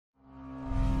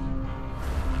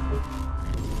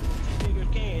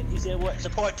said what?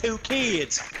 Support 2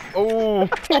 kids. Oh.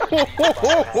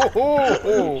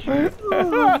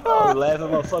 Oh,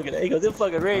 laughing my fucking. He goes, them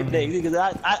fucking rednecks. Because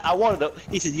I wanted to.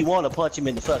 He said you want to punch him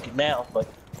in the fucking mouth, but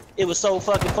it was so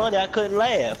fucking funny I couldn't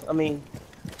laugh. I mean,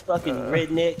 fucking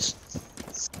rednecks.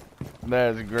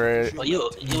 That's great. Well, you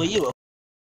a.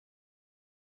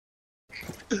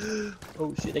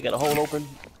 Oh shit! They got a hole open.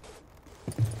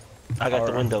 I got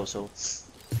the window, so as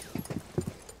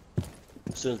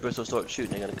soon as Bristol starts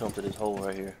shooting, they gotta come to this hole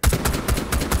right here.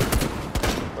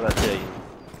 What I tell you?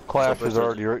 Clash is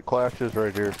already right. Clash is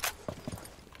right here.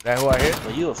 That who I hit?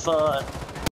 Well, you a fun.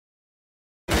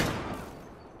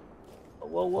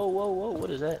 Whoa, whoa, whoa, whoa! What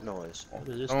is that noise? What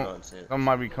is this nonsense? Some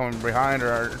might be coming behind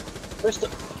or. Bristol.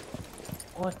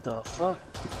 What the fuck?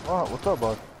 Oh, what's up,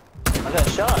 bud? I got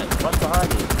shot. What's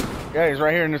behind you? Yeah, he's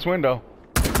right here in this window.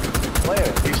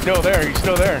 Where? He's still there. He's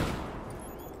still there.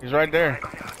 He's right there.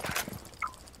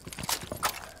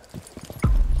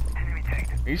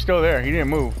 He's still there. He didn't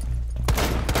move.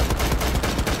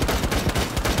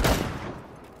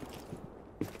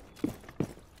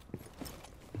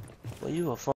 Well,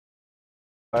 you a fun.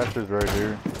 Clash is right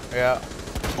here. Yeah.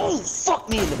 Oh, fuck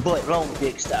me in the butt, long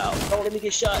dick style. Don't let me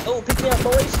get shot. Oh, pick me up,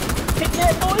 boys. Pick me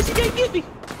up, boys. You can't get me.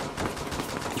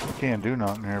 Can't do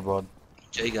nothing here, bud.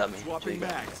 Jay got me.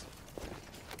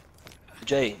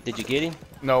 Jay, did you get him?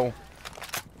 No.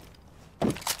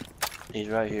 He's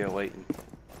right here waiting.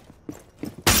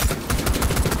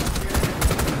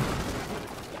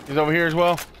 He's over here as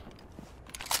well.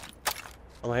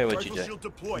 I'm here with you, Jay.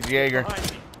 Jaeger.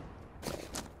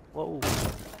 Whoa.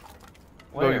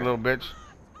 Go, you little bitch.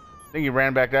 I think he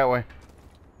ran back that way.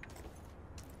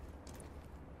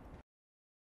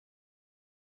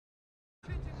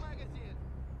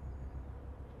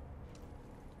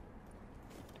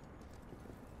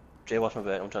 Jay, watch my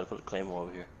back. I'm trying to put a claymore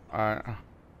over here. Alright.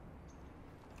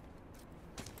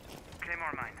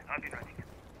 Claymore mine. I'll be running.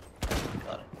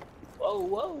 Got it. Whoa,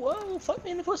 whoa, whoa. Fuck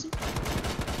me in the pussy.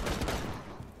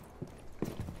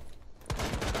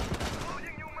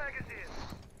 Loading new magazine.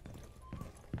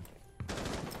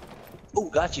 Ooh,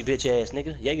 got you, bitch ass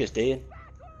nigga. Jaeger's dead.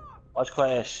 Watch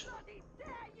Clash.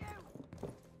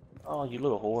 Oh, you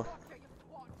little whore.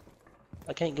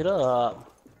 I can't get up.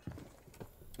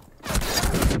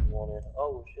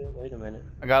 Oh shit, wait a minute.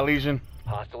 I got Legion.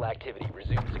 Hostile activity.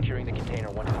 Resume securing the container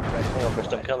once the threat is Hang on, Chris,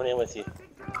 I'm neutralized. coming in with you.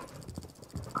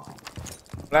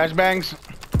 Flashbangs.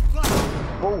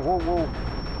 Whoa, whoa, whoa.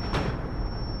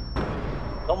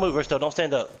 Don't move, Risto. Don't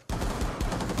stand up.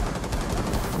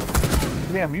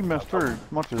 Damn, you missed her as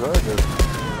much as I did.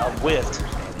 I whiffed.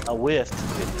 I whiffed.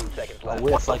 15 seconds I left.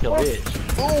 whiffed like a bitch.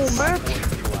 Oh, bitch!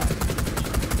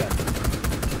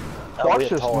 I Watch whiffed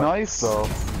this hard. knife, though.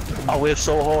 I whiffed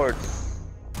so hard.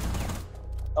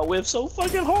 I whiffed so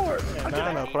fucking hard.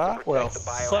 Well,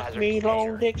 fuck me,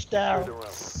 long dick style.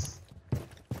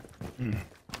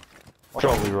 Watch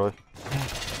out, Leroy.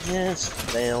 Yes,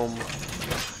 ma'am.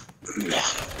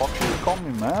 Fuck you, call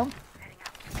me, ma'am.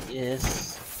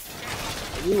 Yes.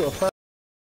 You a fuck.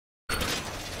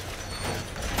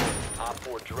 Op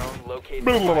 4 drone located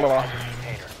Blah, blah, blah, blah. in the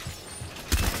container.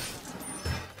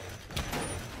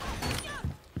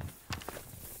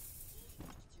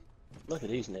 Look at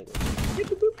these niggas.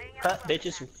 Hot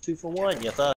bitches, 2 for 1,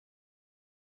 you thought.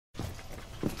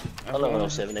 I love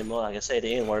 107 anymore. I can say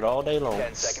the N word all day long.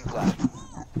 10 seconds left.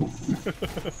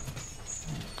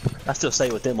 I still say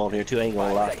it with them on here too, I ain't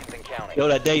gonna 5 lie. seconds and counting. Yo,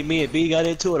 that day me and B got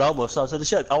into it, I almost said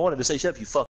shut. I wanted to say shut up, you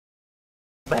fuck.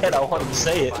 Bad, I wanted to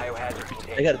say it. Biohazard They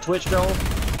container. got a Twitch going?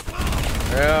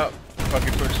 Yeah.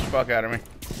 Fucking push the fuck out of me.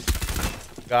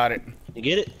 Got it. You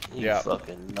get it? You Yeah.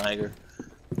 fucking nigger.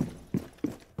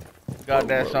 Got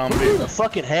that Who zombie. is a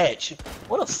fucking hatch?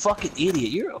 What a fucking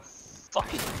idiot. You're a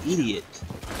fucking idiot.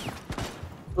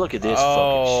 Look at this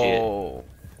fucking shit.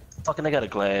 Fucking, they got a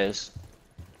glass.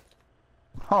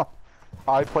 Huh.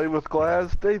 I play with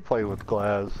glass, they play with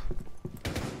glass.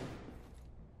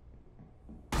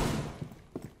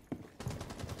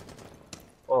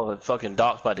 Oh, fucking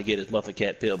Doc's about to get his muffin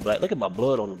cat pill black. Look at my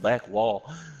blood on the back wall.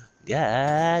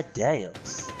 God damn.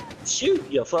 Shoot,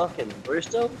 you fucking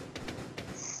Bristow.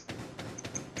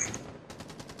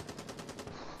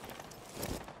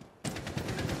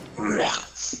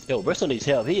 Yo, Bristow needs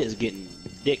help. He is getting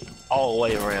dick all the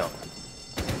way around.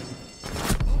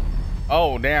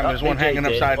 Oh damn, there's one hanging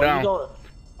upside down.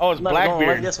 Oh, it's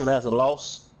Blackbeard. This one has a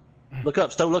loss. Look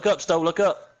up, Stowe, look up, Stowe, look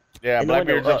up. Yeah, In the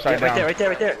Blackbeard's window, upside right down. there,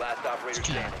 right there. Last operator God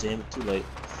standing. damn it, too late.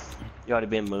 You already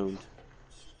been mooned.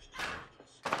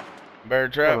 Bear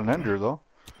Got trap. an ender, though.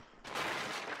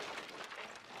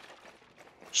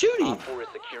 Shoot him! Op 4 is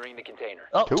securing the container.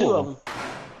 Oh, Two two of of them.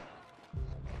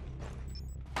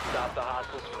 Stop the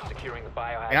hostiles from securing the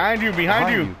biohazard. Behind you,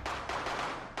 behind you.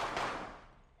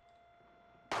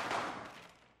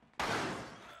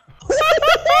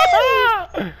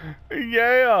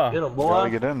 Yeah. Get him, boy. Gotta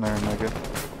get in there, nigga.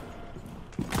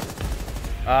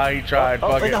 Ah, he tried.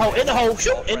 Oh, Fuck in it. the hole, in the hole,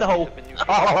 shoot, in the hole.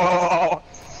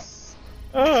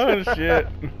 Oh shit.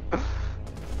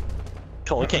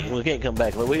 Come on, we can't come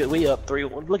back. We up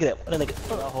 3-1. Look at that.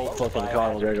 I hope fucking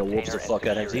Conor McGregor whoops the fuck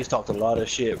out of him. He's talked a lot of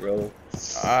shit, bro. Alright,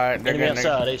 they're Enemy getting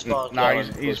outside, they spawned. Nah,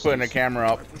 he's putting the camera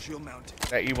up.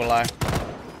 That evil eye.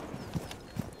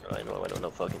 I know no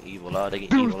fucking evil eye. They get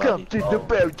Do evil something eye.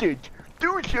 about it.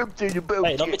 Do something about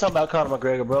Hey, don't be talking about Conor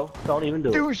McGregor, bro. Don't even do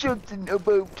it. Do something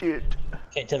about it.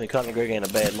 Can't tell me Conor McGregor ain't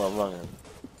a bad motherfucker.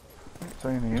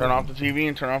 Saying Turn off the TV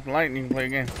and turn off the light and you can play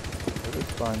again.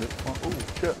 Let's find it. Oh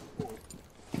shit.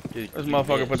 Dude, This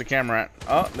motherfucker put the camera at.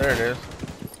 Oh, there it is.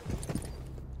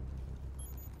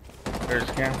 There's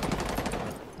the camera.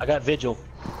 I got Vigil.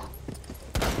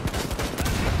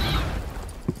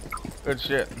 Good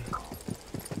shit.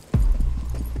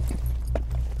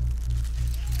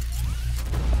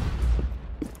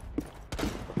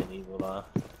 Fucking evil eye.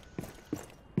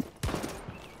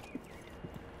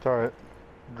 It's alright.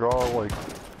 Draw like.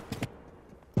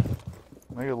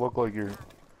 Make it look like you're.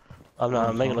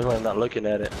 I'm making it look like I'm not looking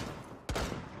at it.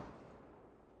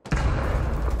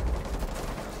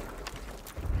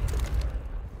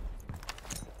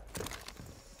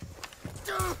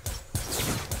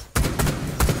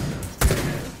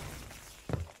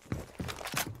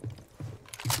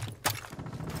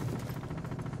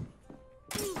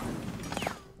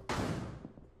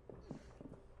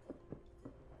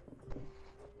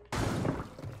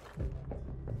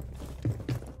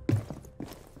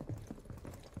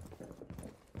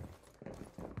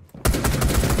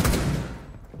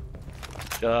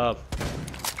 Job.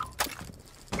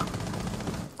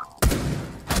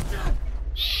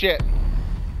 Shit.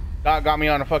 Doc got me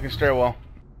on the fucking stairwell.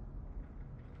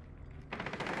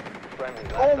 Friendly,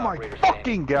 last Oh my operator fucking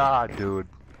standing. god, dude.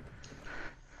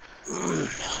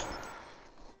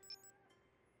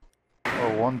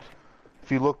 Oh, one's.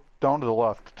 If you look down to the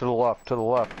left, to the left, to the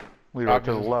left. Leroy,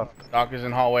 to the left. Doc is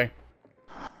in hallway.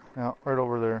 Yeah, right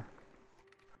over there.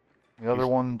 The other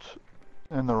one's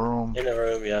in the room. In the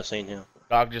room, yeah, I seen him.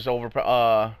 Doc just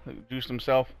juiced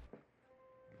himself.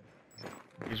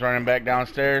 He's running back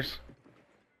downstairs.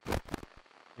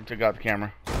 He took out the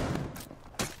camera.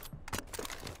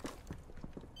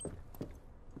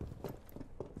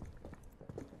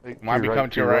 Hey, Might be coming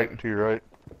to your right. To your right.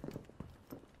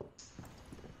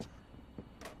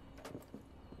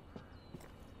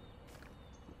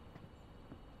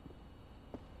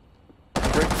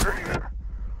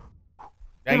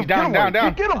 Yeah, he's down, down,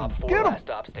 down. Get him! Op 4 Get him! last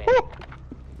stop standing.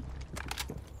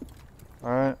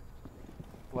 Alright.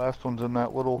 Last one's in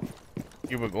that little.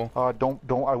 Cubicle. Don't.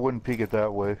 I wouldn't peek it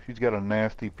that way. He's got a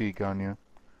nasty peek on you.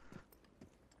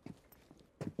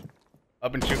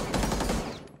 Up and shoot.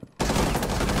 15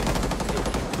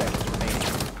 seconds remaining.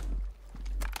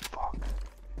 Fuck.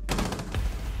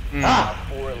 Op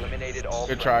 4 eliminated all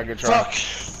Good try, good try. Fuck!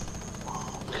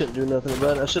 Couldn't do nothing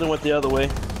about it. I should have went the other way,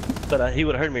 but he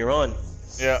would have heard me run.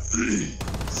 Yeah. Secure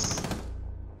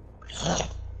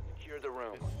the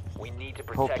room. We need to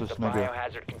Hope protect this the nigga-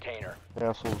 biohazard container.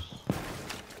 Assholes.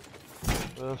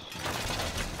 This.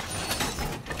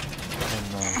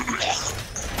 And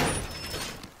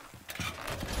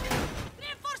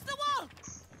Reinforce the wall!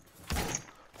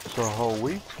 so how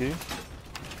weaky.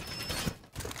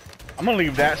 I'm gonna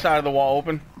leave that side of the wall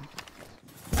open.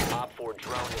 Op 4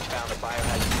 drone has found the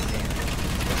biohazard container.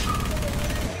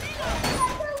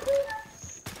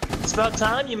 It's about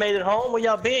time you made it home. Where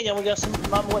y'all been? Y'all got some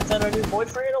mama went found her new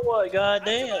boyfriend or what? God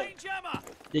damn.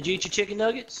 Did you eat your chicken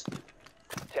nuggets?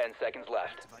 10 seconds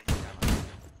left.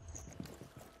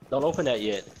 Don't open that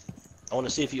yet. I want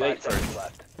to see if you 5 ate seconds first.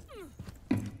 left.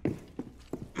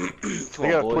 Come They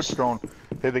on, got a boys. Twitch drone.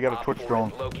 Hey, they got a Op Twitch 4 drone.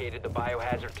 has located the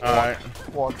biohazard container. Alright.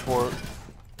 Watch for it.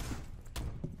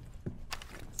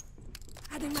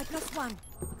 Adding my +1.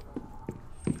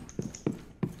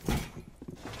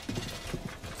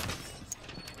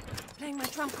 Playing my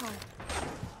trump card.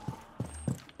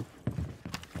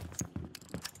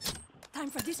 Time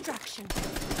for distraction.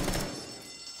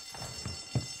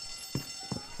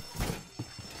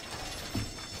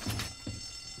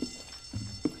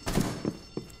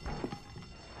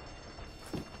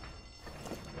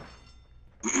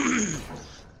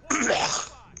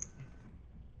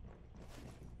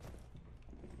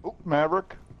 Oh,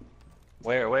 Maverick.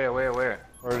 Where? Right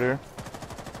here.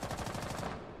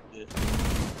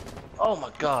 Oh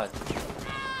my god.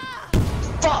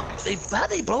 Fuck! How'd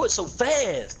they blow it so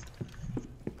fast?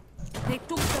 They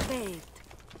took the bait.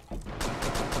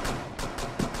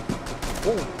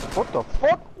 Whoa, what the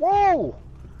fuck? Whoa!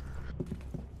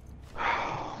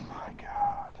 Oh my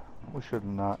god. We should have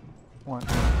not went.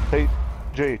 Hey,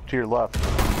 Jay, to your left.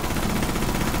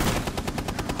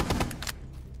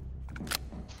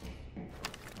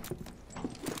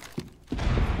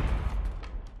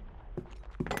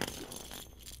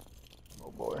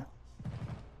 Oh boy.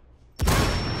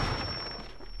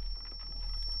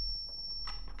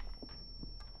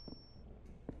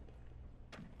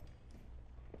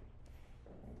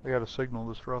 I got a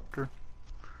signal disruptor.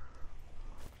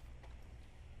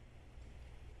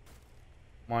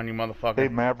 Come on, you motherfucker. Hey,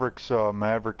 Maverick's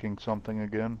mavericking something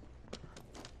again.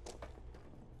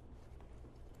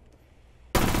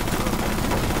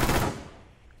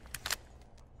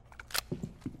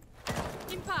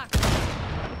 Impact.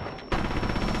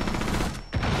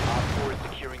 Op 4 is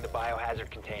securing the biohazard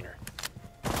container.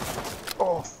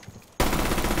 Oh,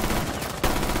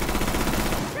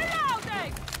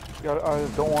 Reloading! I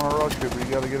don't want to rush it, but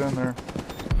you gotta get in there.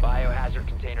 Biohazard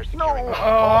container securing. No! Take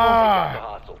out the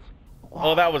hostiles.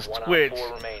 Oh, that was 1 Twitch. on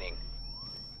 4 remaining.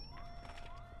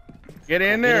 Get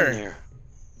in Get there. in there.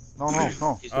 No, no,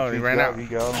 no. Oh, he ran out. He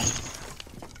got him.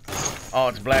 Oh,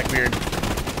 it's Blackbeard.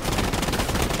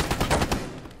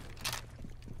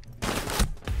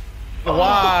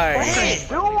 Why? What are you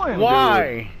doing,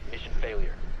 Why? Mission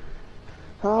failure.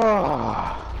 dude?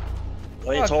 Ah.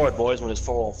 Well, it's hard, boys, when it's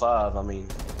 4 on 5. I mean,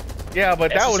 Yeah,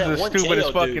 but that was that the one stupidest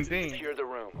KO fucking dude. thing. Secure the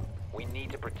room. We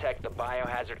need to protect the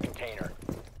biohazard container.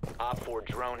 Op 4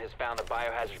 drone has found the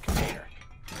biohazard container.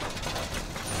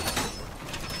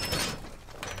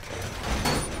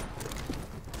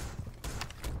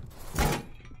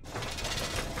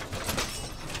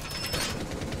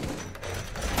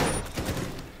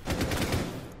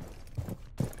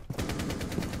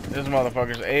 This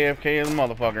motherfucker's AFK as a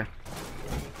motherfucker.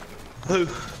 who?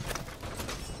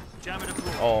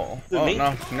 Oh, Who, oh me?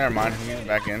 no, never mind. He's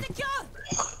back in. Secure!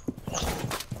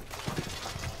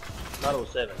 Not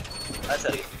 07. That's how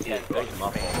to get the 10. That's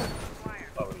my fault.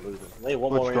 I was losing. Hey,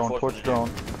 one more Twitch drone, reinforcement. Twitch drone.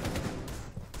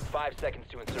 5 seconds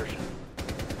to insertion.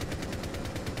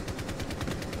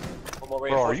 One more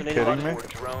Bro, are you reinforcement. kidding me? Op 4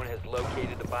 drone has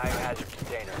located the biohazard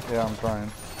container. Yeah, I'm trying.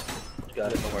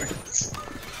 Got it, don't worry.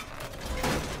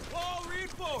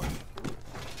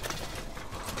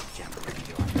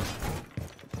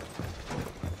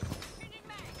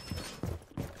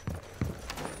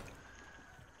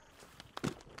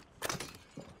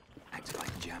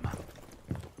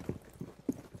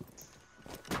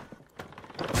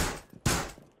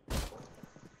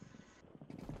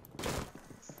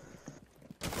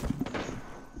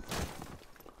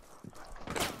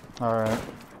 Alright.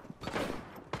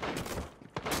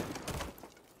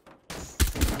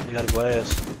 You got a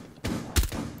glass.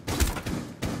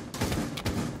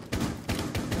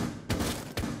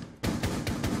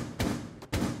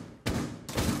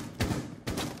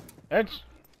 That's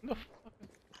the fucking.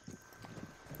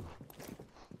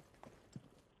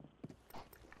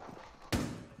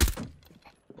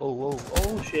 Oh, whoa,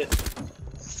 oh shit.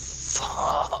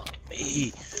 Fuck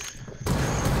me.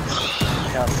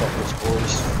 How fuck this,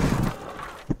 boys.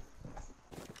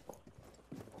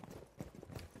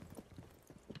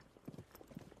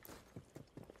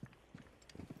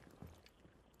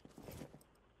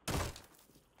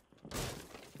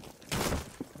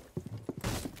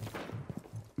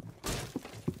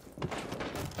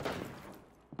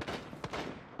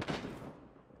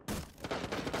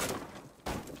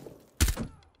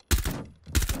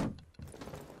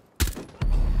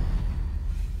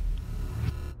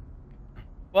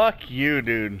 Fuck you,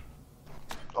 dude.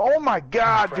 Oh my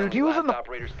god, dude, he was in Last the.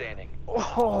 operator standing.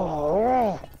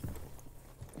 Oh.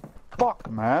 Fuck,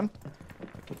 man.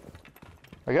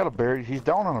 I got a bear. He's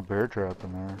down on a bear trap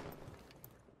in there.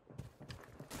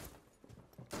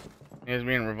 He's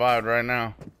being revived right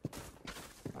now.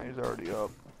 He's already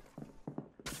up.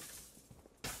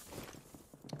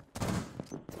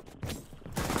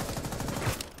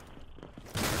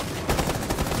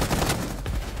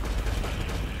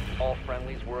 All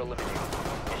friendlies were eliminated.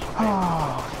 Mission failed.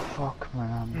 Oh, fuck,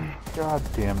 man. God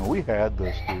damn it. We had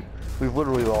this, dude. We've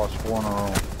literally lost 4 in a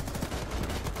row.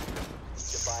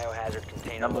 The biohazard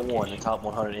container Number 1, the location. top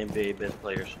 100 NBA best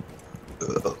players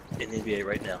in the NBA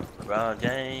right now. LeBron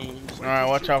James. Alright,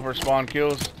 watch out for spawn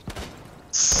kills.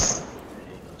 There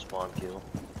you go, spawn kill.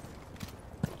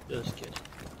 Just kidding.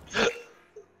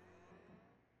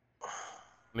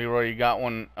 Leroy, you got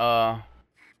one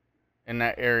in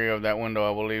that area of that window,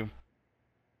 I believe.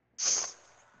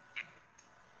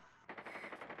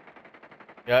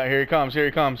 Yeah, here he comes, here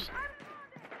he comes.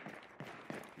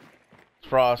 It's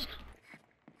Frost.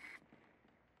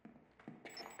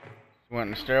 Went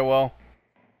in the stairwell.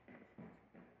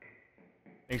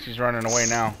 Thinks he's running away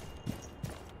now.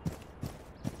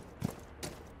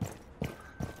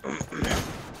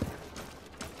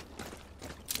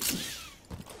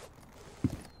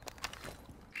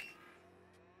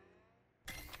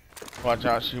 Watch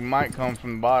out, she might come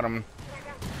from the bottom.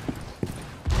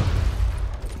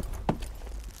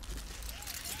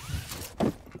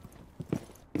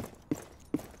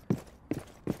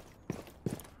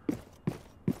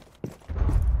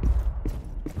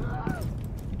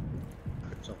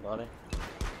 Somebody.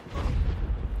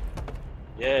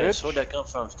 Yeah, where'd that come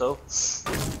from, Stowe?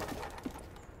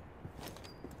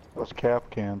 That's cap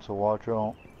can, so watch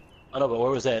out. I know, but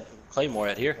where was that Claymore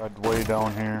at here? Way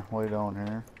down here, way down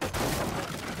here.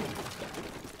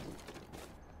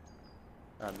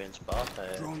 I've been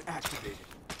spotted. Drone activated.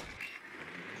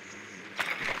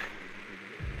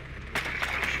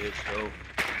 Shit, Stowe.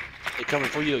 They coming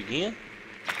for you again?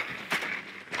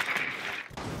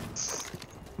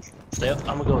 Steph,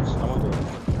 I'm gonna go.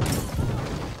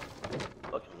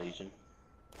 Fucking Legion.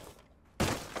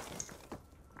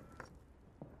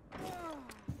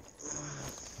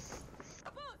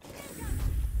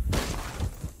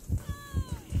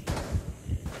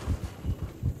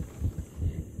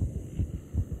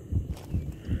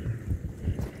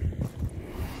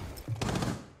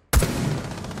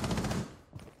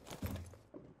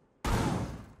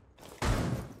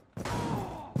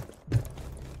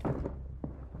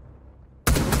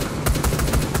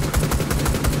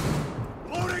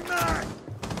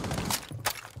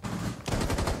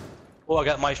 Oh, I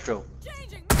got Maestro.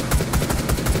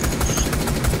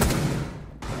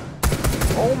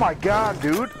 Oh my god,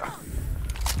 dude!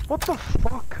 What the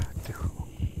fuck, dude?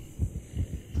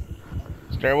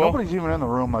 Stairwell? Nobody's even in the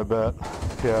room, I bet.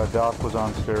 Yeah, Doc was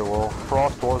on stairwell.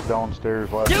 Frost was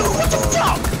downstairs last Dude, time I what the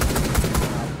saw him.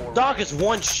 fuck? Doc is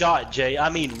one shot, Jay. I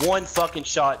mean, one fucking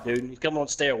shot, dude. He's coming on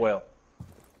stairwell.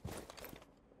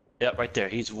 Yep, right there.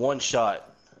 He's one shot.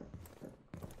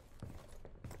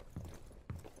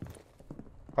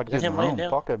 I'd get in the room.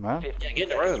 Fuck it, man. Yeah, get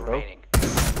in the room, bro. Remaining.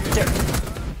 Right there.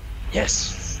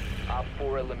 Yes. Op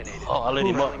 4 eliminated. Oh, I lit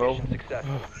him up, bro. Mission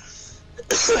successful.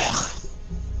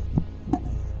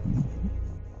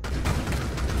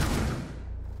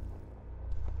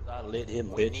 I lit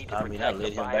him, We need bitch. to I mean, I protect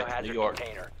lit the him back to biohazard New York.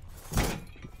 container.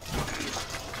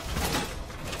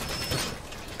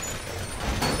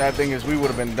 Sad thing is, we would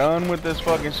have been done with this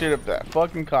fucking shit if that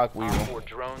fucking Op cockweasel. 4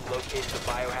 drone located the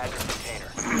biohazard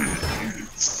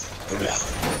container.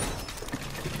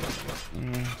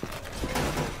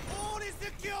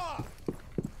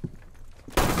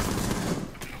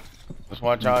 Just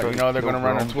watch out, you know they're gonna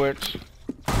run a Twitch.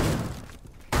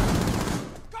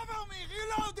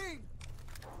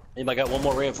 Anybody got one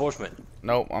more reinforcement?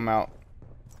 Nope, I'm out.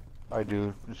 I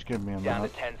do. Just give me a Down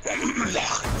to minute. 10 seconds.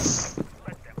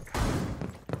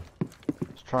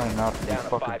 Just trying not to be Down to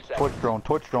 5 fucking seconds.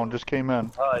 Twitch drone just came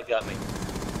in. Oh, he got me.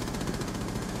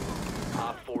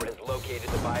 Op 4 has located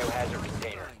the biohazard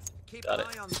container. Got it.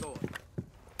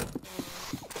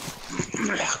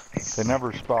 They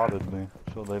never spotted me,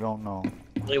 so they don't know.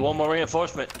 Hey, one more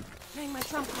reinforcement. Playing my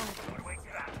trump card.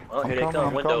 Oh, here they come.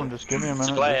 I'm Window. coming. Just give me a minute.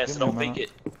 It's glass. Just give me a Don't peek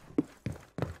minute. it.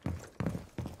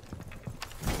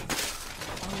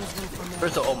 Always room for more.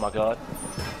 Where's the? Oh my god.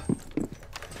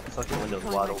 Fucking window's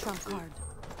Playing wide my open. trump card.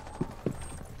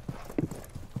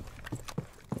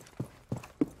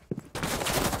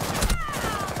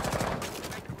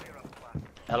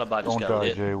 Alibi just Don't got die,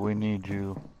 lit. Jay. We need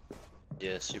you.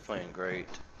 Yes, you're playing great.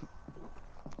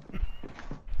 Rich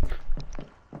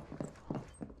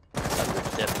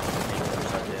definitely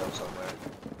upside down somewhere.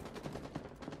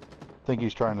 I think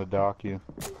he's trying to dock you.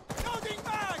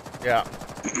 Yeah.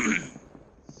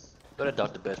 Gotta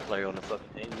dock the best player on the fucking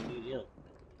team. You need him.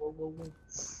 Whoa, whoa, whoa.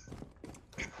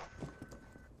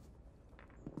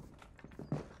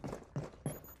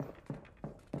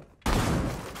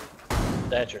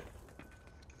 Thatcher.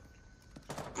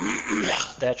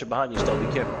 Thatcher behind you, still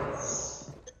be careful.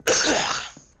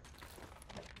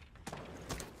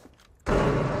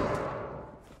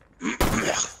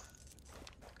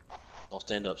 Don't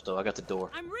stand up, Stowe. I got the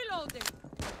door. I'm reloading.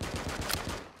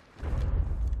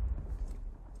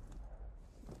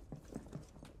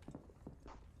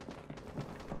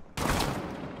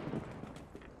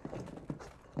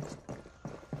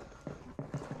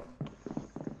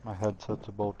 My headset's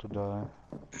about to die.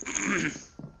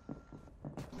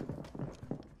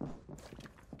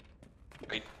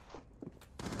 Wait.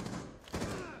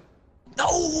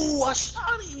 No, I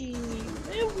shot him.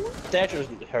 Man, what? Thatcher's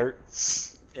hurt.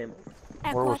 And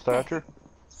Where was Thatcher?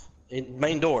 in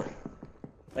main door.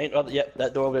 Main, oh, yep,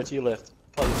 that door over there to your left.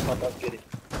 Probably just pop out and get it.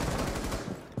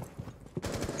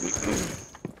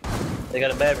 They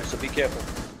got a Maverick, so be careful.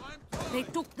 They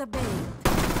took the bait.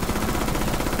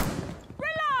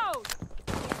 Reload!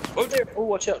 Oh, there. Oh,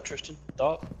 watch out, Tristan.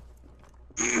 Dog.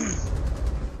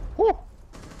 Woo!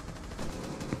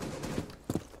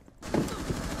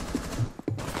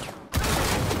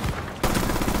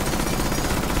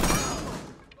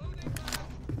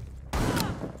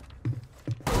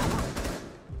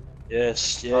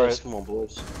 Yes, yes. Alright. Come on,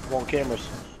 boys. Come on, cameras.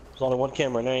 There's only one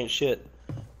camera and there ain't shit.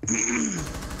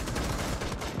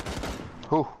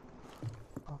 Whew.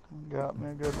 Fucking got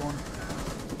me a good one.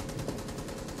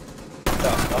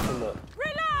 Stop, knock him up.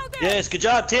 Reload! Yes, good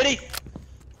job, Teddy.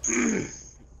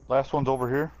 Last one's over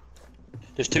here.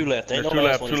 There's two left. Ain't There's no two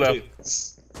last left, one. two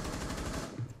There's two.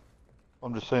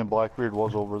 I'm just saying Blackbeard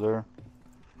was over there.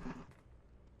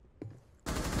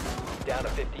 Down to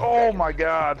 15 Oh seconds. my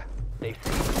god. They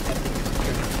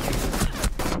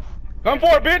Come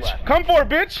for it, bitch! Come for it,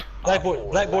 bitch!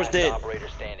 Blackboard's dead. Operator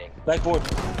standing. Blackboard.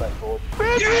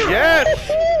 Yes!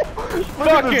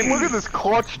 Look at this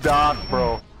clutch dock,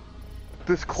 bro.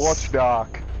 This clutch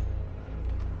dock.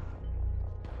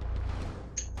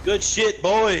 Good shit,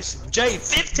 boys. Jay,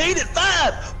 15 and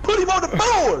 5. Put him on the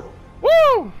board.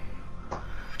 Woo!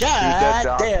 Dude, that God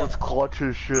dock damn. was clutch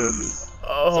as shit.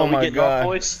 Oh So we my getting off, god.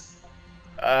 boys?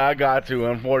 I got to,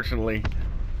 unfortunately.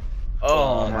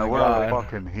 Oh my What a god.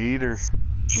 fucking heater.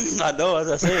 I know,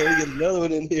 as I said, we get another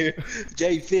one in here.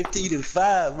 Jay, 15 and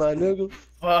 5, my nigga.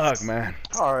 Fuck, man.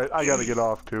 Alright, I gotta get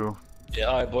off too. Yeah,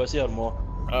 all right, boys. See y'all tomorrow.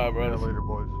 Alright, See you brother. later,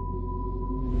 boys.